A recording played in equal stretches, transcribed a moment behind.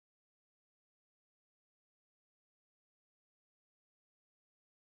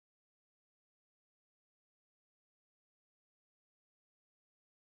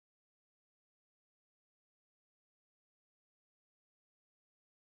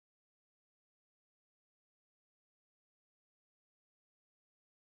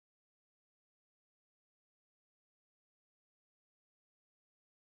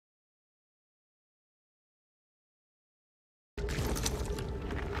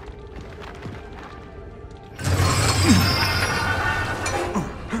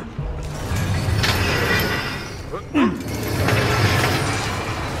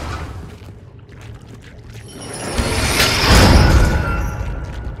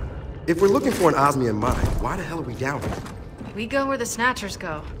If we're looking for an Osmium mine, why the hell are we down here? We go where the Snatchers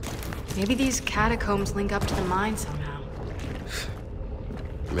go. Maybe these catacombs link up to the mine somehow.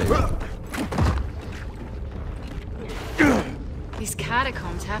 Maybe. These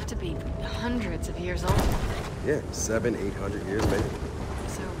catacombs have to be hundreds of years old. Yeah, 700-800 years maybe.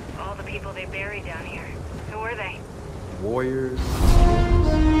 So, all the people they buried down here, who were they? Warriors.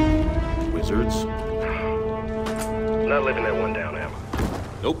 Wizards? Not living that one down, am I?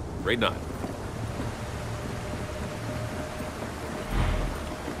 Nope, afraid not.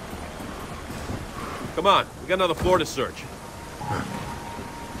 Come on, we got another floor to search.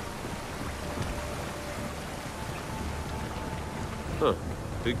 Huh,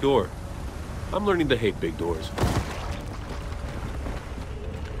 big door. I'm learning to hate big doors.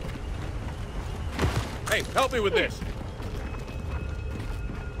 Hey, help me with this!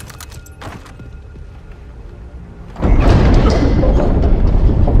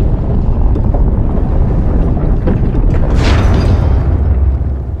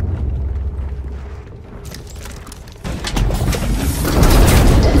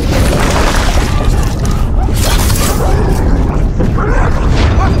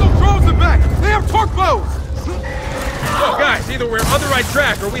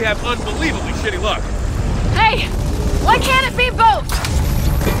 Track, or we have unbelievably shitty luck. Hey! Why can't it be both?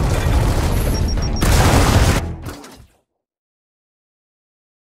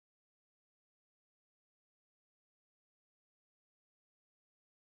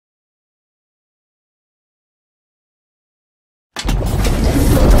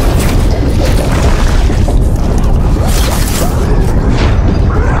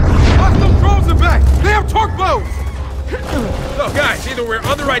 Hostile drones are back! They have torque bows! So guys, either we're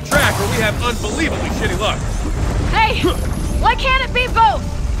on the right track or we have unbelievably shitty luck. Hey! Why can't it be both?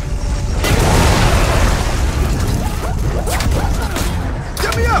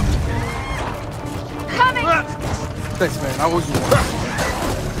 Get me up! Coming! Thanks, man. I owe you one.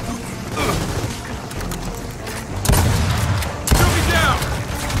 Shoot me down!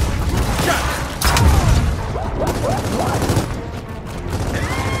 Shot!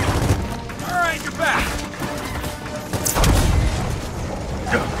 Alright, you're back!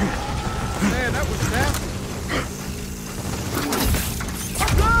 Man, that was nasty.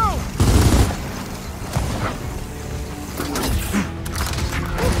 Go!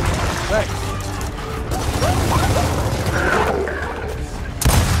 Thanks.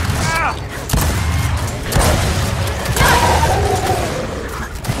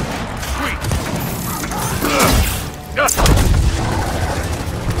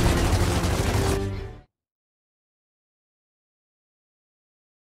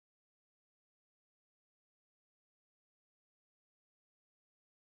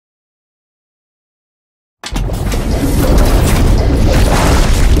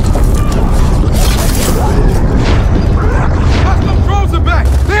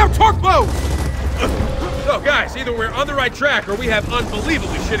 Either we're on the right track or we have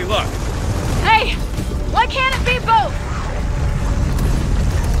unbelievably shitty luck. Hey! Why can't it be both?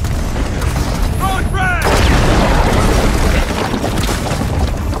 Throwing frag!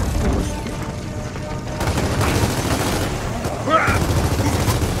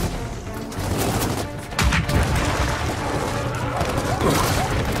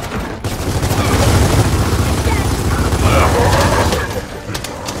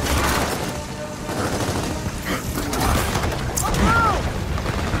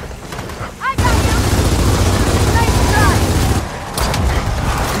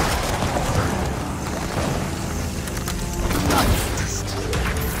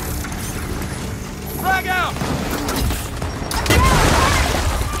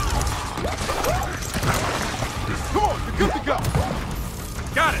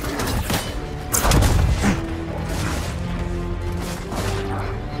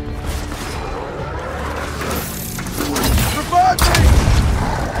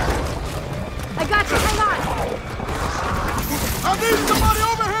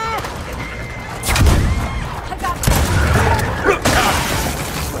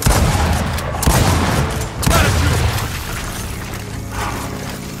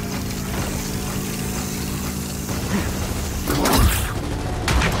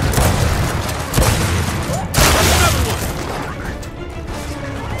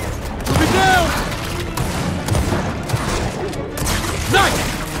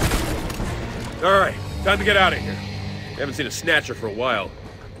 Alright, time to get out of here. Haven't seen a snatcher for a while.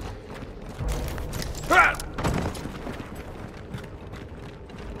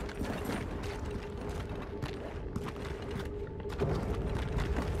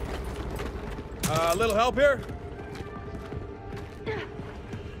 A little help here?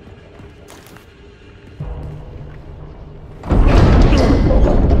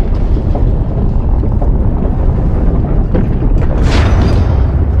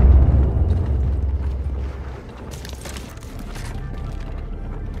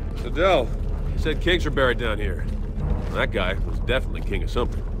 Adele, you said kings are buried down here. That guy was definitely king of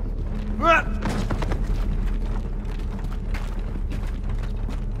something.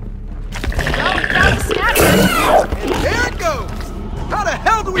 There it goes! How the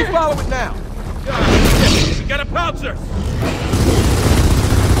hell do we follow it now? We got a pouncer!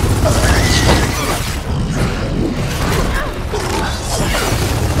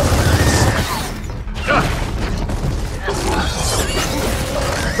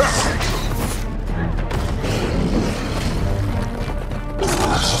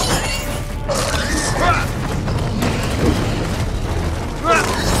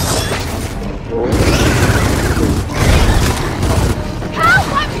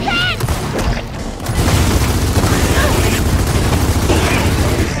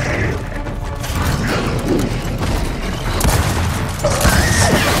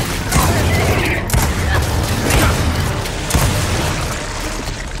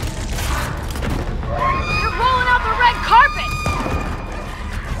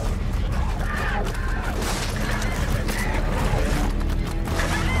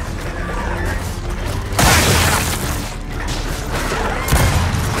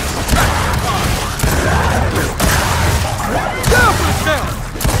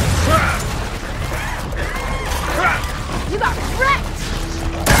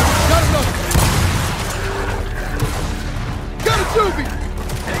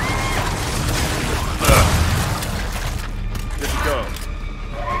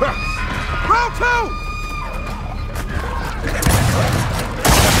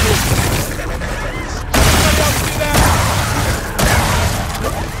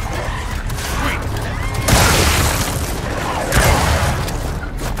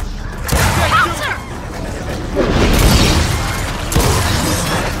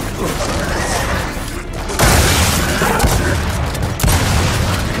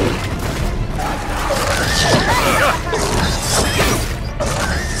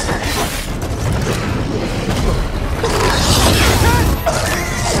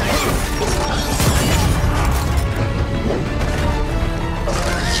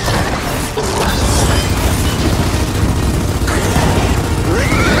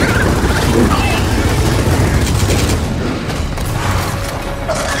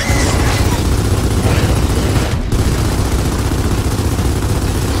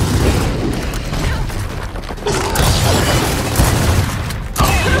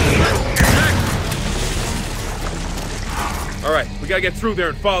 Gotta get through there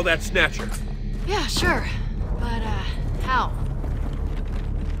and follow that snatcher. Yeah, sure. But, how?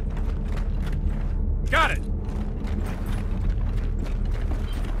 Got it!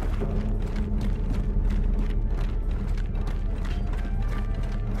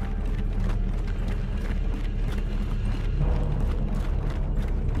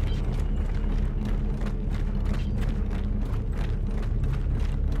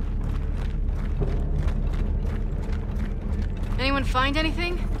 Anyone find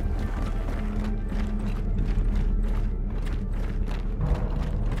anything?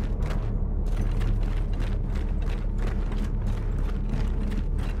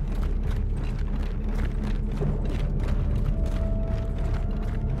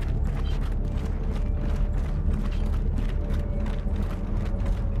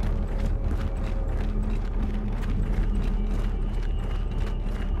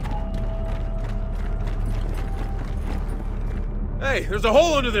 Hey, there's a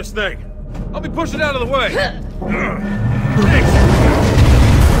hole under this thing! I'll be pushing it out of the way! Can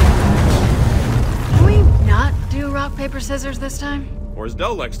we not do rock, paper, scissors this time? Or as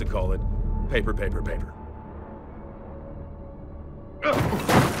Dell likes to call it, paper, paper, paper.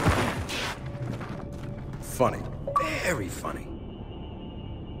 Funny. Very funny.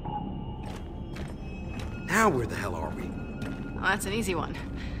 Now where the hell are we? Oh, that's an easy one.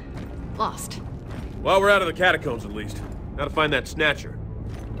 Lost. Well, we're out of the catacombs at least. Now to find that snatcher.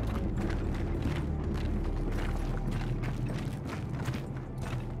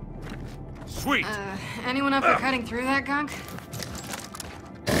 Sweet! Anyone up for cutting through that gunk?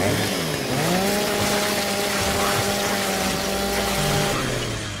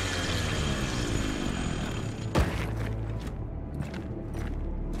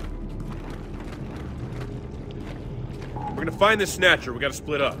 We're gonna find this snatcher. We gotta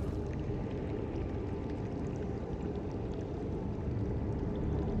split up.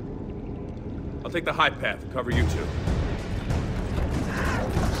 I'll take the high path and cover you two.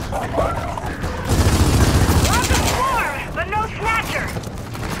 But no snatcher!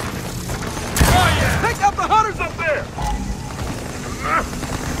 Oh yeah! Take out the hunters up there!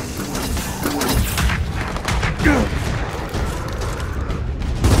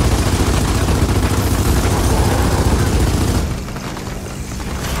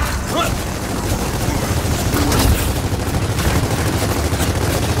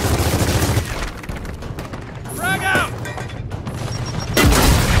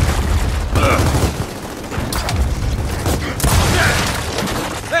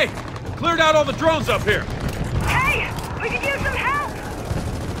 about all the drones up here? Hey! We could use some help!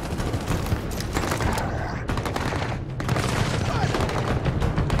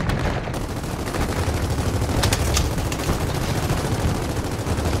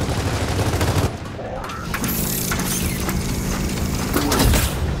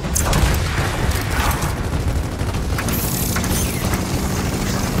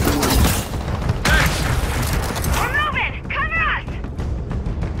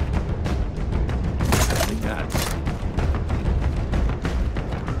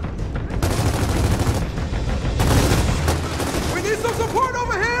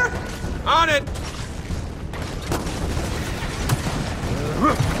 On it!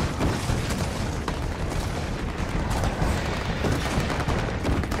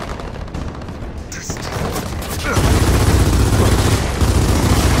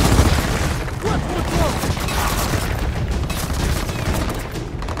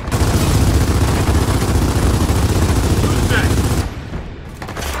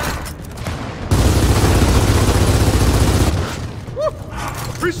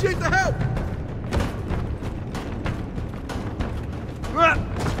 Appreciate the help!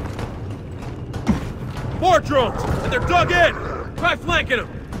 More drones! And they're dug in! Try flanking them!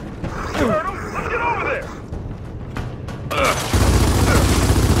 Heard 'em? Let's get over there!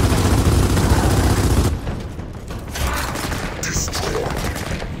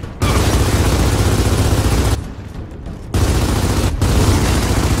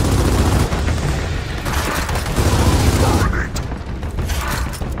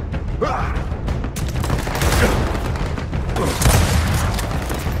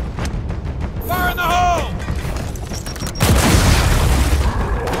 Fire in the hole!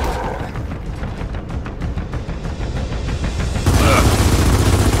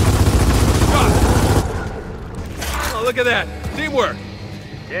 Oh, look at that! Teamwork!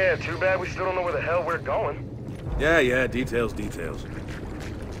 Yeah, too bad we still don't know where the hell we're going. Yeah, details.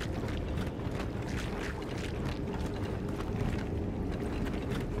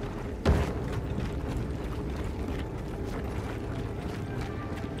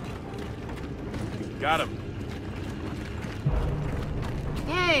 Got him.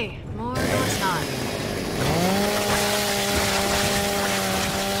 Yay! More Norse time.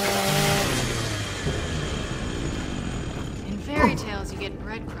 In fairy tales, you get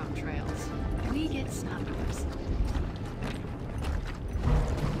breadcrumb trails. We get snubbers.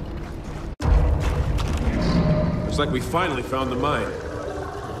 Looks like we finally found the mine.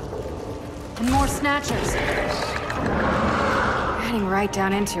 And more snatchers. Heading right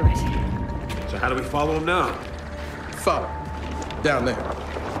down into it. So how do we follow him now? Follow. Down there.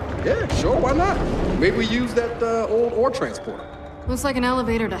 Yeah, sure, why not? Maybe we use that old ore transporter. Looks like an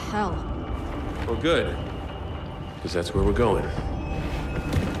elevator to hell. Well, good. Because that's where we're going.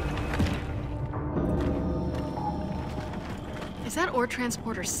 Is that ore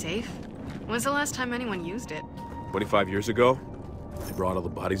transporter safe? When's the last time anyone used it? 25 years ago? They brought all the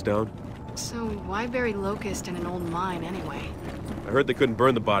bodies down? So why bury Locust in an old mine anyway? I heard they couldn't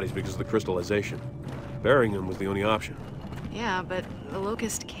burn the bodies because of the crystallization. Burying them was the only option. Yeah, but the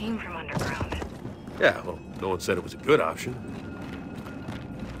Locust came from underground. Yeah, well, no one said it was a good option.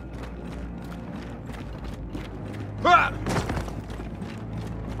 Ah!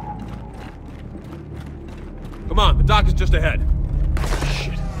 Come on, the dock is just ahead.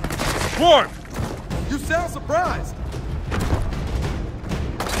 Shit. Swarm! You sound surprised.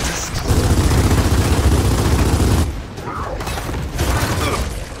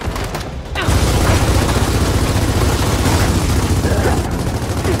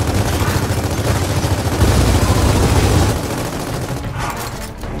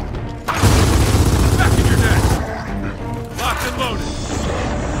 Back in your neck! Locked and loaded!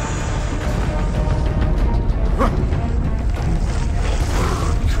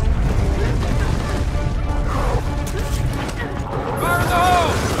 Fire in the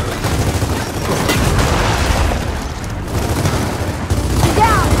hole!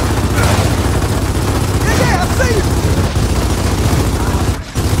 Yeah, I see you!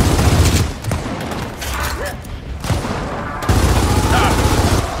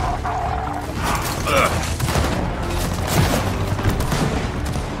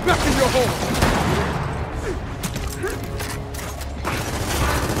 Back in your hole!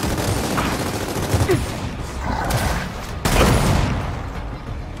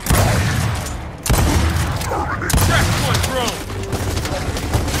 Crack one drone!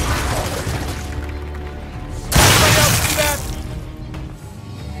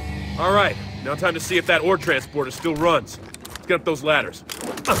 All right, now time to see if that ore transporter still runs. Let's get up those ladders.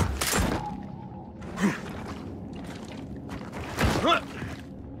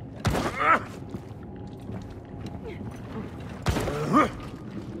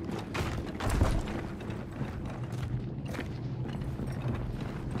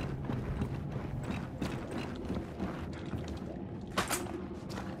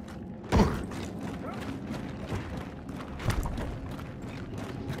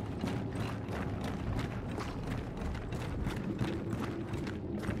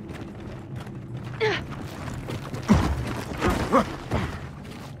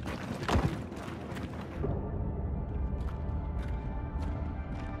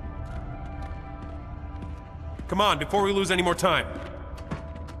 Come on, before we lose any more time.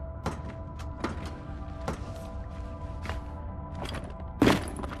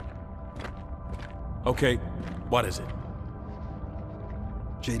 Okay, what is it?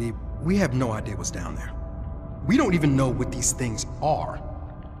 JD, we have no idea what's down there. We don't even know what these things are.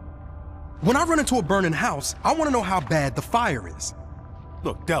 When I run into a burning house, I want to know how bad the fire is.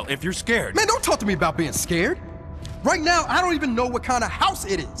 Look, Del, if you're scared... Man, don't talk to me about being scared. Right now, I don't even know what kind of house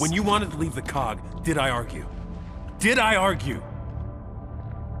it is. When you wanted to leave the cog, did I argue? Did I argue?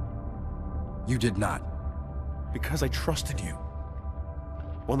 You did not. Because I trusted you.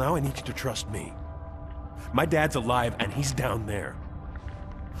 Well, now I need you to trust me. My dad's alive, and he's down there.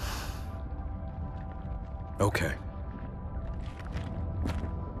 Okay.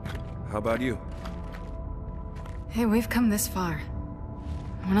 How about you? Hey, we've come this far.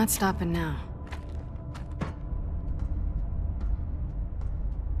 We're not stopping now.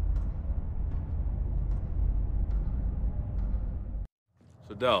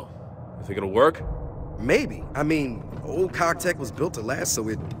 So, Del, you think it'll work? Maybe. I mean, old Cogtech was built to last, so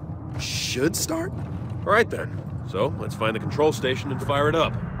it should start? All right, then. So, let's find the control station and fire it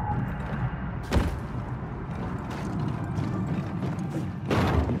up.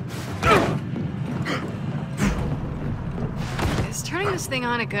 Is turning this thing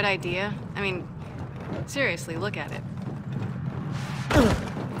on a good idea? I mean, seriously, look at it.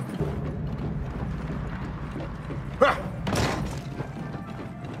 Ooh,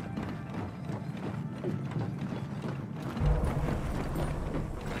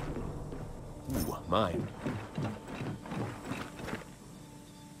 mine.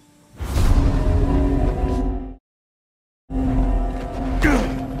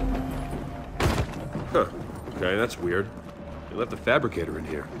 Huh. Okay, that's weird. They left the fabricator in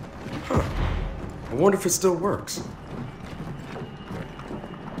here. Huh. I wonder if it still works.